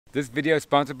This video is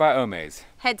sponsored by Omaze.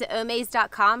 Head to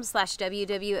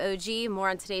omaze.com/WWOG. More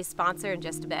on today's sponsor in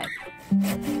just a bit.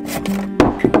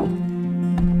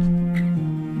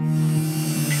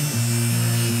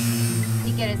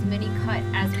 We get as many cut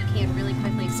as we can really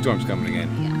quickly. Storm's coming in.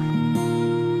 Yeah.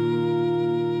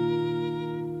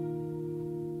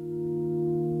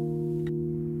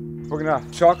 We're gonna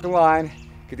chalk the line,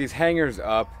 get these hangers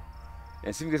up,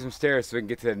 and see if we can get some stairs so we can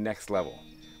get to the next level.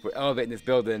 We're elevating this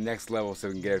build to the next level so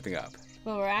we can get everything up.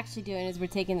 What we're actually doing is we're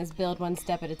taking this build one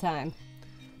step at a time.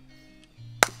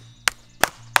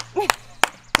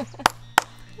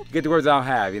 Get the words I don't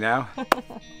have, you know?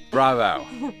 Bravo.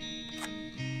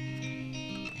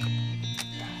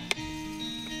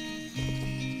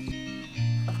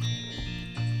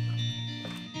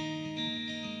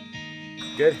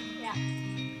 Good? Yeah.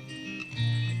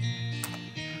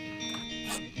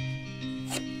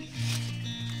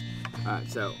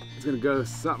 Alright, so it's gonna go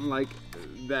something like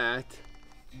that.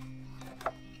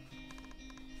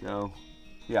 So,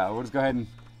 yeah, we'll just go ahead and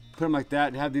put them like that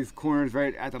and have these corners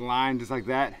right at the line, just like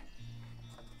that.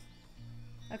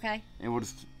 Okay. And we'll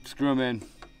just screw them in, and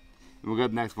we'll go to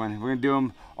the next one. We're gonna do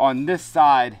them on this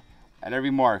side at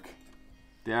every mark.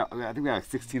 I think we got like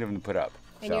 16 of them to put up.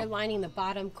 And so, you're lining the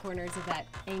bottom corners of that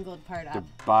angled part up. the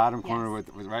bottom corner Yes.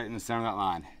 with right in the center of that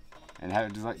line, and have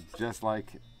it just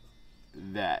like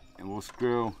that. And we'll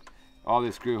screw all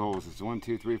these screw holes. It's 1,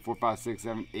 2, 3, 4, 5, 6,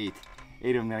 7, 8.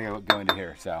 8 of them gotta go into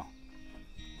here. So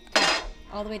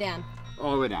All the way down.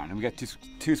 all the way down, and we got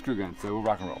two screw guns. So we'll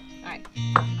rock and roll. All right.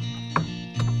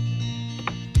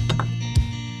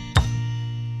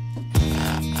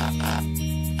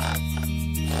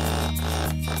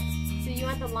 So you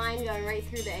want the line going right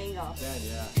through the angle?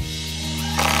 Yeah.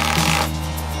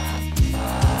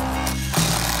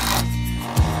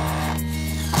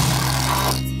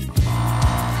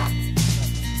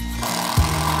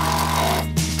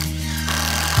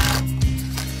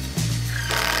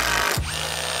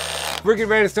 We're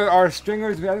getting ready to start our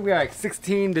stringers. I think we got like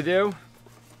 16 to do.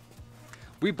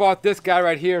 We bought this guy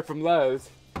right here from Lowe's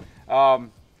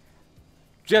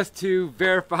just to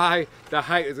verify the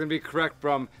height is going to be correct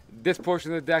from this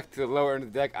portion of the deck to the lower end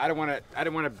of the deck. I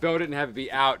didn't want to build it and have it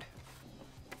be out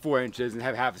 4 inches and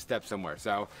have half a step somewhere.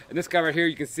 So, and this guy right here,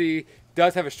 you can see,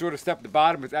 does have a shorter step at the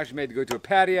bottom. It's actually made to go to a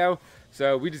patio.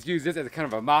 So we just use this as a kind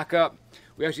of a mock-up.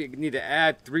 We actually need to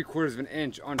add 3/4 of an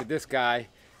inch onto this guy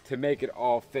to make it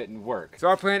all fit and work. So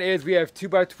our plan is we have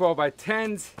 2x12 by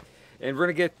 10s, and we're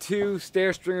gonna get 2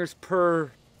 stair stringers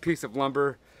per piece of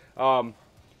lumber. By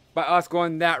us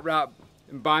going that route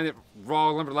and buying it raw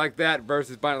lumber like that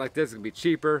versus buying it like this, it's gonna be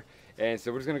cheaper. And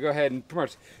so we're just gonna go ahead and pretty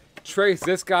much trace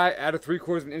this guy, add a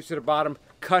 3/4 of an inch to the bottom,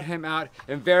 cut him out,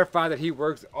 and verify that he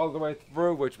works all the way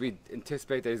through, which we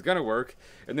anticipate that he's gonna work,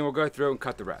 and then we'll go through and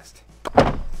cut the rest.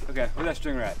 Okay, where's that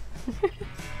stringer at?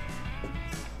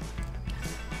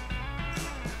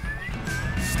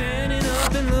 Standing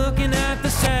up and looking at the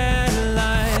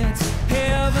satellites.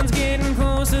 Heaven's getting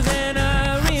closer than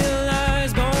I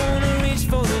realize. Gonna reach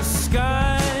for the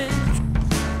sky.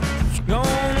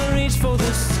 Gonna reach for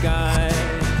the sky.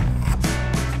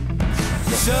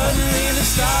 Suddenly the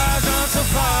stars aren't so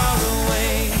far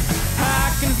away.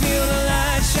 I can feel the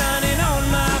light shining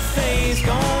on my face.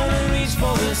 Gonna reach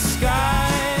for the sky.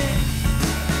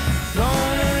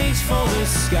 Gonna reach for the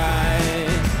sky.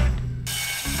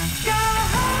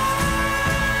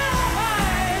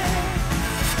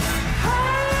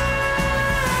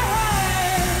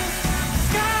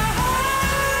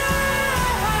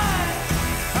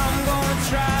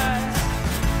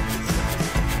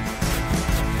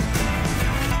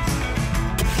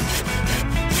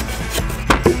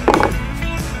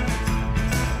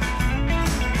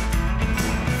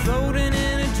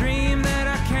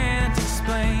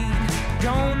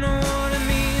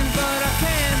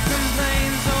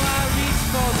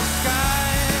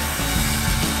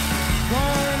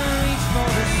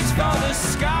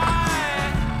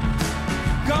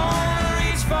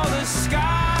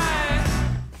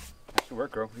 Good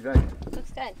work, girl. You done?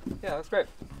 Looks good. Yeah, that's great.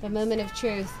 The moment of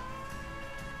truth.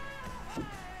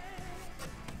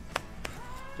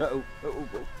 Uh-oh.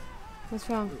 What's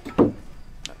wrong?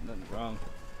 Nothing's wrong.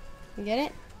 You get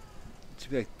it? It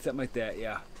should be like something like that,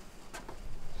 yeah.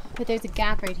 But there's a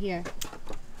gap right here.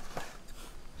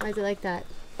 Why is it like that?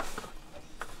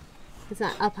 It's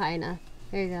not up high enough.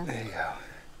 There you go. There you go.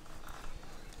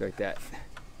 Like that. Is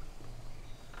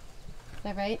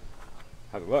that right?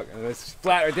 How's it look? And it's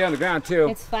flat right there on the ground too.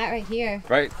 It's flat right here.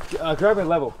 Right? Grab it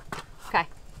level. Okay.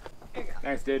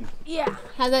 Thanks, dude. Yeah.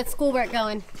 How's that schoolwork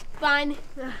going? Fine.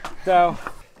 So,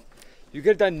 you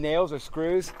could have done nails or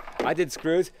screws. I did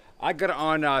screws. I got it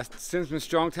on Simpson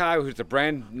Strong Tie, which is the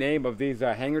brand name of these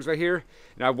hangers right here.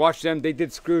 And I watched them. They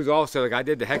did screws also, like I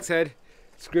did the hex head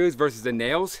screws versus the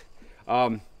nails.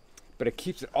 But it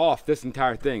keeps it off this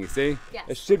entire thing, you see? Yes,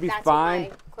 it should be that's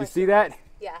fine. You see that?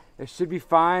 Yeah. It should be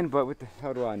fine, but what the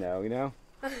hell do I know, you know?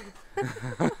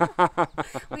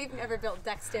 We've never built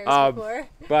deck stairs before.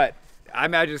 But I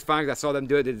imagine it's fine because I saw them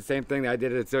do it, did the same thing that I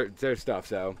did at their stuff,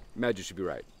 so I imagine it should be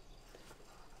right.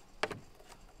 As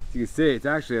you can see, it's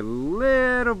actually a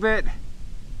little bit,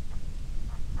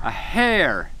 a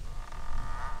hair.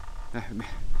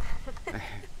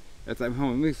 That's like,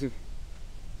 hold on, let me see.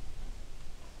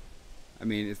 I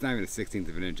mean, it's not even a 16th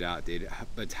of an inch out, dude,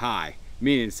 but it's high.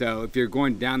 Meaning, so if you're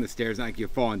going down the stairs, not like you're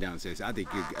falling down the stairs. I think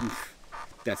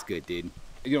that's good, dude.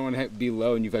 You don't want to be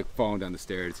low and you've like fallen down the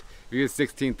stairs. If you're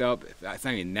 16th up, it's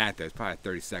not even that though. It's probably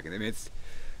 32nd. I mean,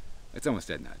 it's almost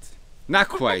dead nuts. Not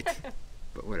quite,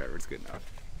 but whatever. It's good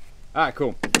enough. All right,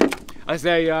 cool. I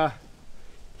say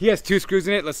he has 2 screws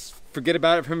in it. Let's forget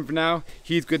about it for him for now.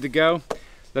 He's good to go.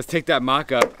 Let's take that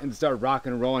mock-up and start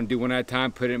rocking and rolling, do one at a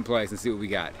time, put it in place and see what we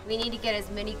got. We need to get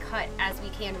as many cut as we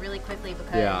can really quickly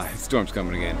because... Yeah, storm's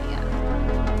coming again. Yeah.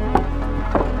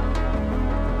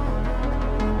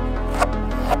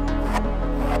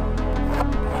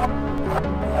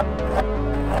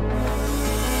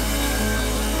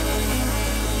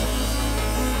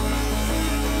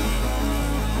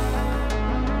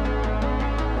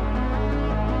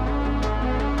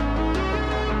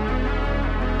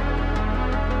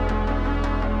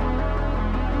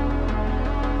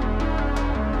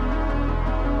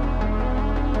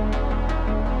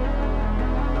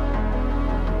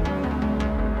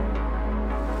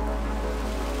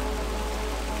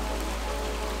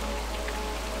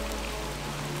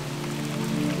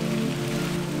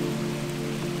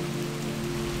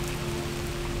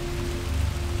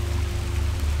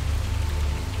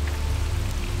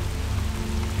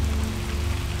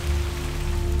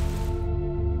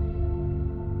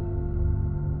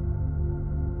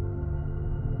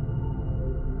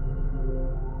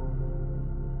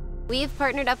 We've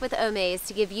partnered up with Omaze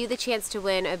to give you the chance to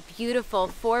win a beautiful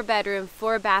 4-bedroom,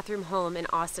 4-bathroom home in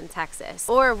Austin, Texas.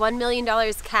 Or $1 million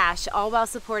cash, all while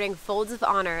supporting Folds of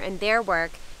Honor and their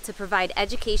work to provide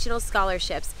educational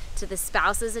scholarships to the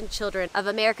spouses and children of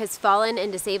America's fallen and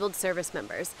disabled service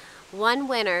members. One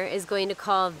winner is going to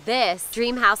call this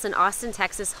dream house in Austin,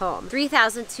 Texas home.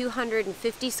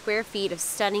 3,250 square feet of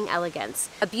stunning elegance.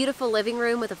 A beautiful living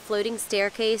room with a floating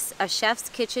staircase, a chef's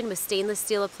kitchen with stainless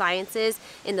steel appliances,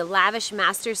 and the lavish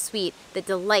master suite that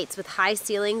delights with high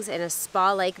ceilings and a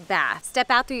spa-like bath. Step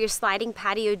out through your sliding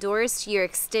patio doors to your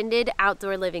extended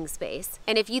outdoor living space.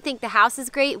 And if you think the house is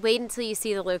great, wait until you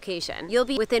see the location. You'll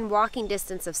be within walking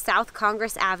distance of South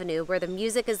Congress Avenue, where the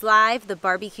music is live, the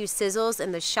barbecue sizzles,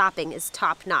 and the shopping is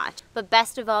top-notch. But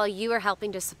best of all, you are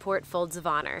helping to support Folds of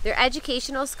Honor. Their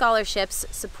educational scholarships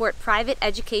support private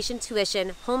education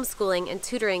tuition, homeschooling, and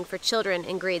tutoring for children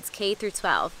in grades K through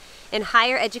 12, and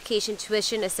higher education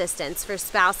tuition assistance for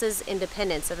spouses and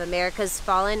dependents of America's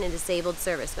fallen and disabled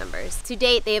service members. To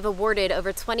date, they have awarded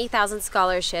over 20,000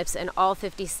 scholarships in all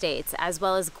 50 states, as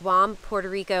well as Guam, Puerto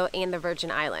Rico, and the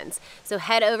Virgin Islands. So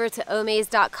head over to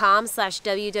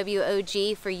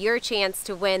omaze.com/WWOG for your chance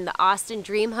to win the Austin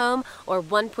Dream Home or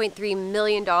 $1.3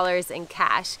 million in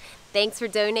cash. Thanks for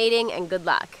donating and good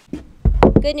luck.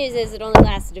 Good news is it only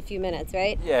lasted a few minutes,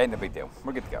 right? Yeah, ain't no big deal.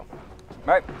 We're good to go. All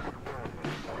right.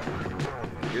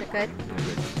 You're good?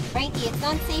 Frankie, it's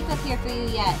not safe up here for you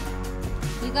yet.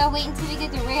 You gotta wait until we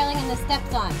get the railing and the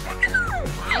steps on.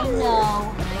 I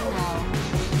know.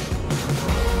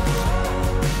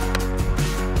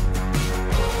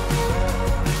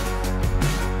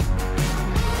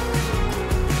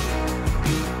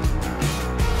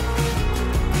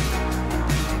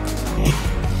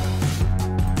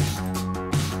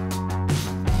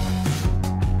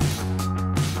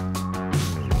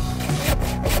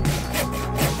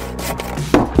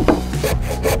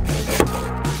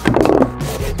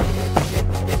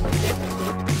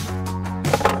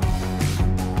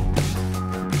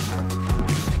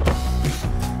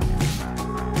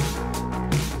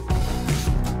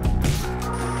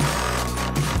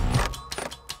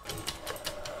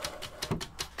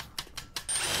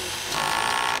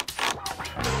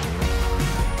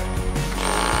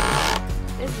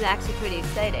 This is actually pretty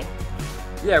exciting.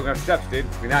 Yeah, we're gonna have steps, dude.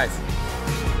 It'll be nice.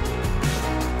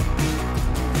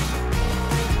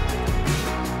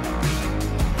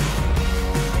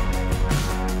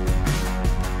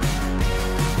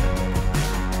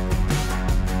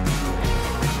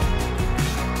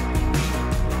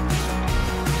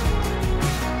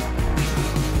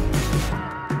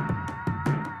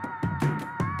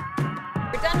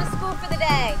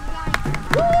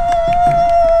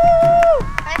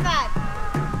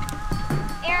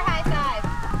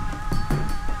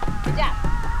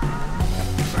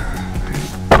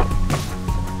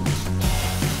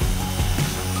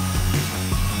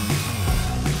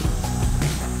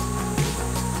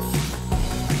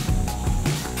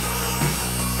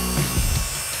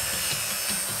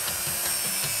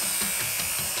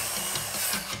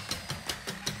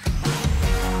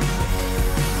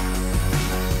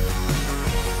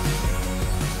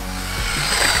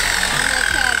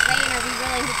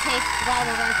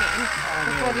 while we're working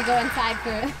before we go inside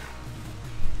for.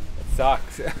 It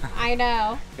sucks. I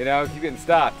know. You know, keep getting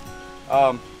stopped.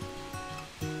 I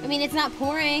mean, it's not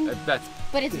pouring, That's.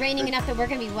 but it's raining enough that we're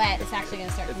gonna be wet. It's actually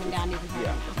gonna start coming down even harder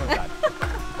Yeah, now. we're done.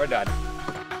 We're done.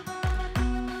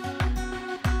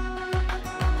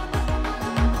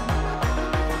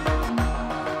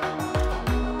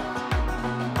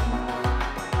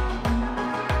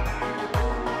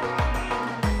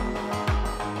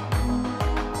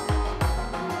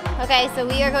 Okay, so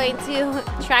we are going to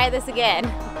try this again.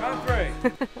 Round 3.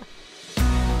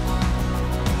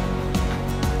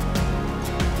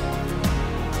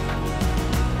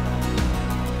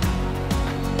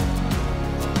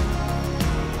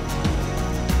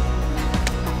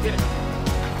 Get it.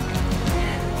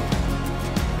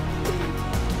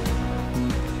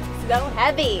 So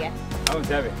heavy. That one's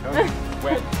heavy. That one's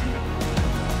wet.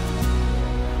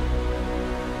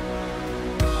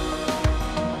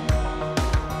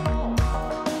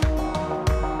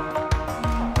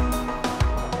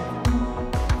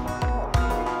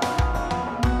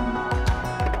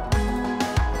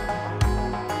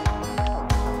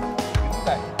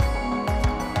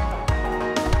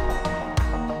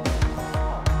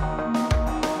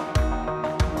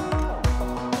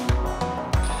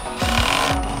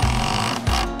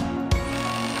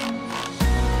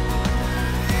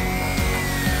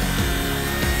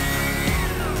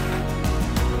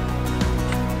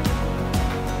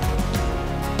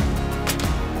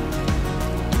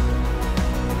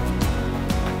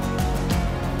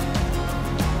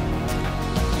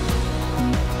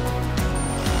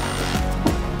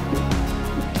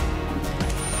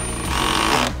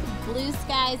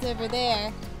 Over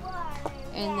there,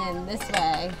 and then this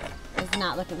way is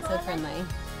not looking so friendly.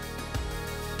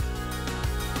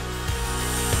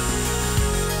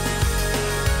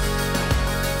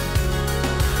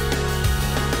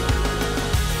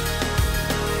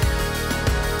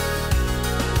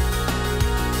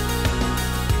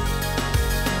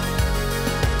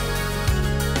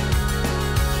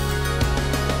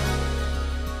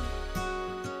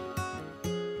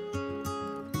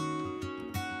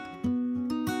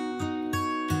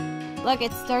 Look,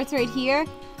 it starts right here,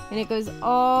 and it goes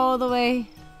all the way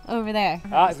over there.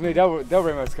 Ah, it's gonna be double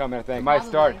rainbows coming, I think. Might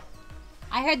start.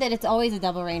 I heard that it's always a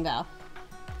double rainbow,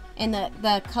 and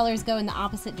the colors go in the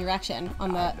opposite direction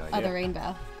on the other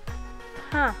rainbow.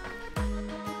 Huh.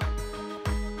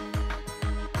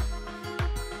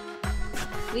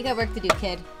 We got work to do,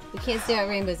 kid. We can't stare at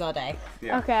rainbows all day.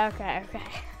 Yeah. Okay.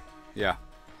 Yeah.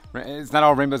 It's not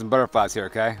all rainbows and butterflies here,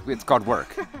 okay? It's called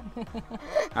work. All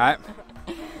right?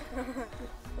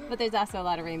 But there's also a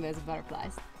lot of rainbows and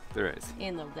butterflies. There is.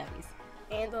 And little Debbies.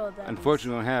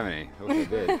 Unfortunately, we don't have any. I wish I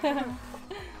did.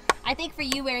 I think for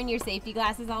you wearing your safety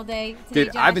glasses all day today,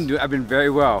 Dude, Josh, I've been very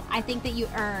well. I think that you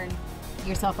earn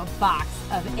yourself a box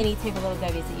of any type of little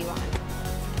Debbies that you want.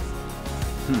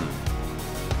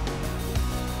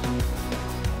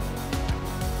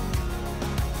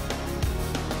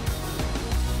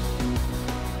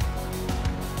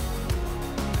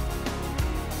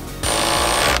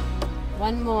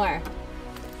 One more.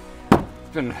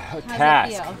 It's been a How's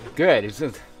task. it feel? Good. It's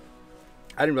just,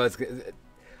 I didn't realize.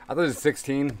 I thought it was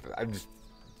 16. I just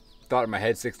thought in my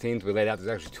head 16. So we laid out. There's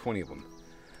actually 20 of them.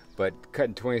 But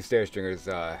cutting 20 stair stringers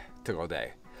took all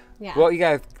day. Yeah. Well, you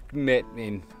gotta admit. I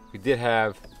mean, we did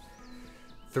have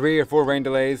 3 or 4 rain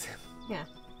delays. Yeah.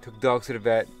 Took dogs to the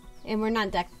vet. And we're not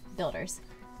deck builders.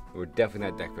 We're definitely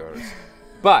not deck builders.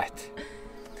 But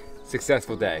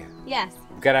successful day. Yes.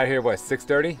 Got out here what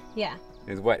 6:30? Yeah.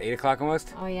 It's what 8 o'clock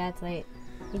almost. Oh yeah, it's late.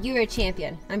 You were a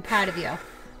champion. I'm proud of you.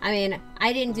 I mean,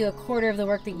 I didn't do a quarter of the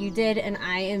work that you did, and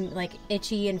I am like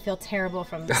itchy and feel terrible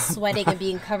from sweating and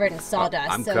being covered in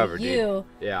sawdust. I'm so covered, you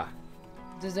dude. Yeah.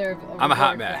 deserve a I'm a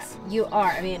hot reward for mess. that. You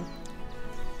are. I mean,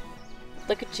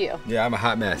 look at you. Yeah, I'm a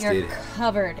hot mess, You're dude.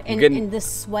 covered and the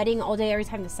sweating all day every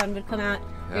time the sun would come out.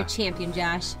 You're a champion,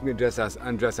 Josh. I'm gonna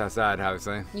undress outside,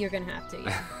 obviously. You're gonna have to.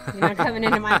 Yeah. You're not coming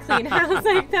into my clean house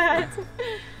like that.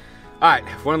 All right,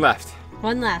 one left.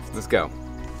 One left. Let's go.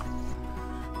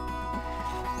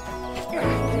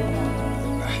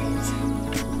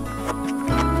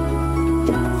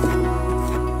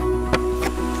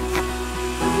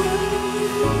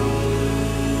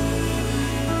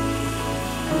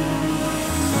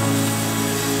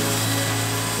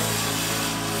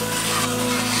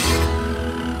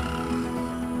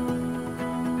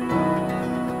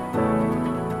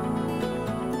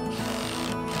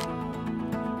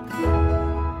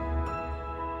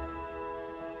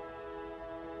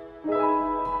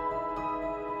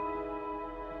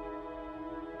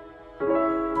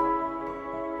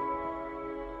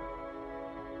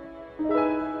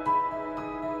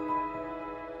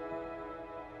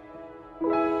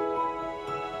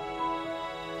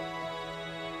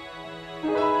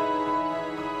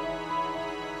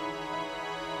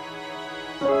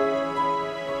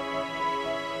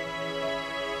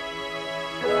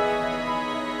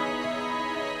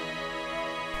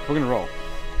 We're gonna roll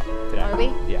today. Are we?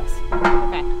 Yes.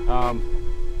 Okay.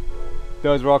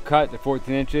 Those are all cut to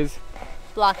 14 inches.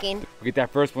 Blocking. We get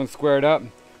that first one squared up,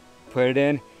 put it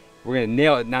in. We're gonna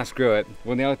nail it, not screw it.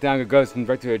 We'll nail it down, it goes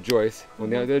right to a joist. We'll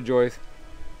nail it to the joist,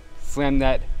 slam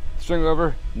that string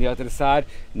over, nail it to the side.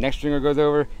 Next stringer goes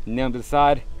over, nail it to the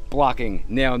side. Blocking,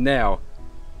 nail, nail.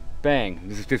 Bang.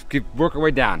 Just keep work our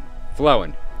way down,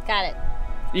 flowing. Got it.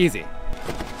 Easy.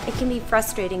 It can be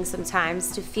frustrating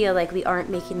sometimes to feel like we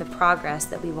aren't making the progress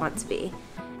that we want to be.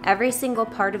 Every single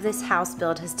part of this house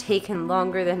build has taken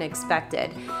longer than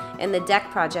expected, and the deck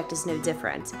project is no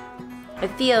different. It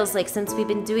feels like since we've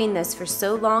been doing this for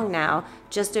so long now,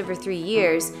 just over 3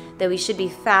 years, that we should be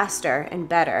faster and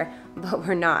better, but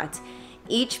we're not.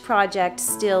 Each project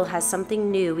still has something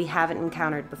new we haven't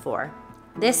encountered before.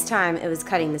 This time it was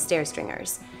cutting the stair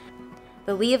stringers.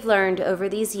 But we have learned over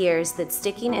these years that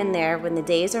sticking in there when the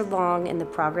days are long and the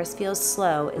progress feels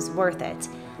slow is worth it,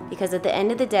 because at the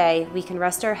end of the day, we can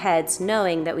rest our heads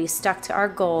knowing that we stuck to our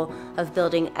goal of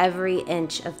building every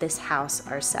inch of this house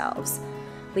ourselves.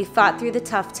 We fought through the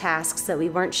tough tasks that we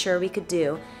weren't sure we could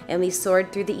do, and we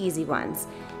soared through the easy ones,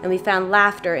 and we found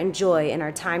laughter and joy in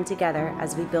our time together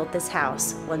as we built this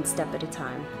house one step at a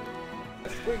time.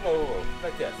 Like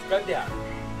this, gun down,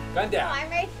 gun down. I'm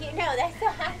right here. No, that's still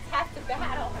half the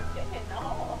battle. I'm getting in the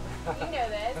hole. You know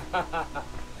this. All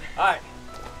right.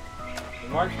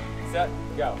 Mark, set,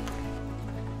 go.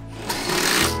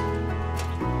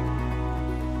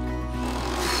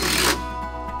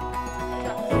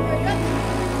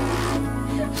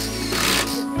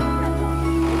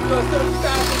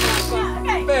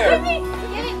 Okay. There. Give me,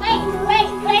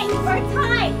 wait for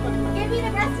time. Give me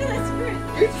the rest of the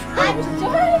screws. I'm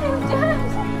done.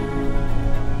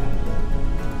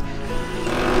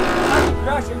 You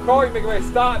crash your car, you make it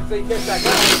stop so you catch that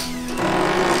gun.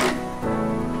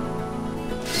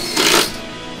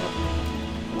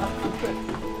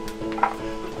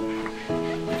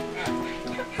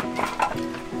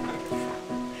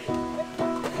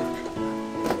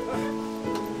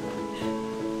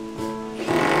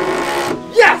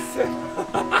 Yes!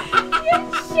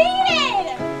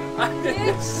 You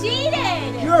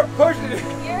cheated! You're pushing it.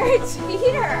 You're a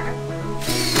cheater!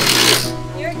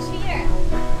 You're a cheater!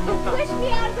 You pushed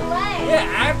me out of the way!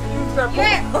 Yeah, after you start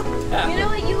pushing. You know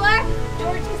what you are?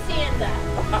 George Costanza.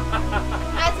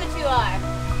 That's what you are.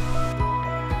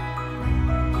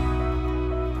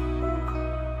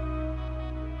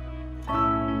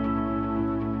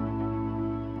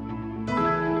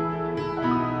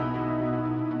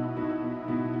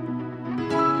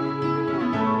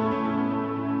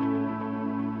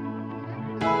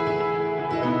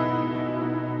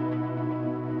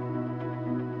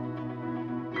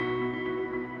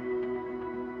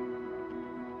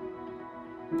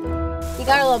 You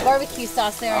got a little barbecue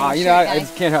sauce there on your You know, shirt, I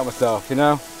just can't help myself, you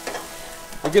know?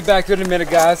 We'll get back to it in a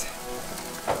minute, guys.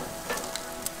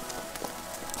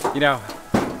 You know,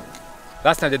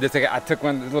 last time I did this, I took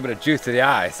a little bit of juice to the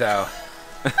eye, so.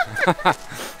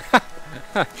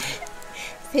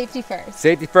 Safety first.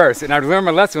 Safety first. And I learned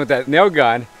my lesson with that nail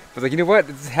gun. I was like, you know what?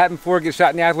 This has happened before, get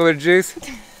shot in the eye with a little bit of juice.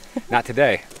 Not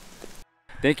today.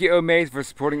 Thank you, Omaze, for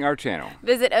supporting our channel.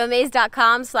 Visit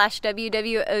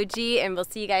omaze.com/WWOG, and we'll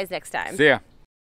see you guys next time. See ya.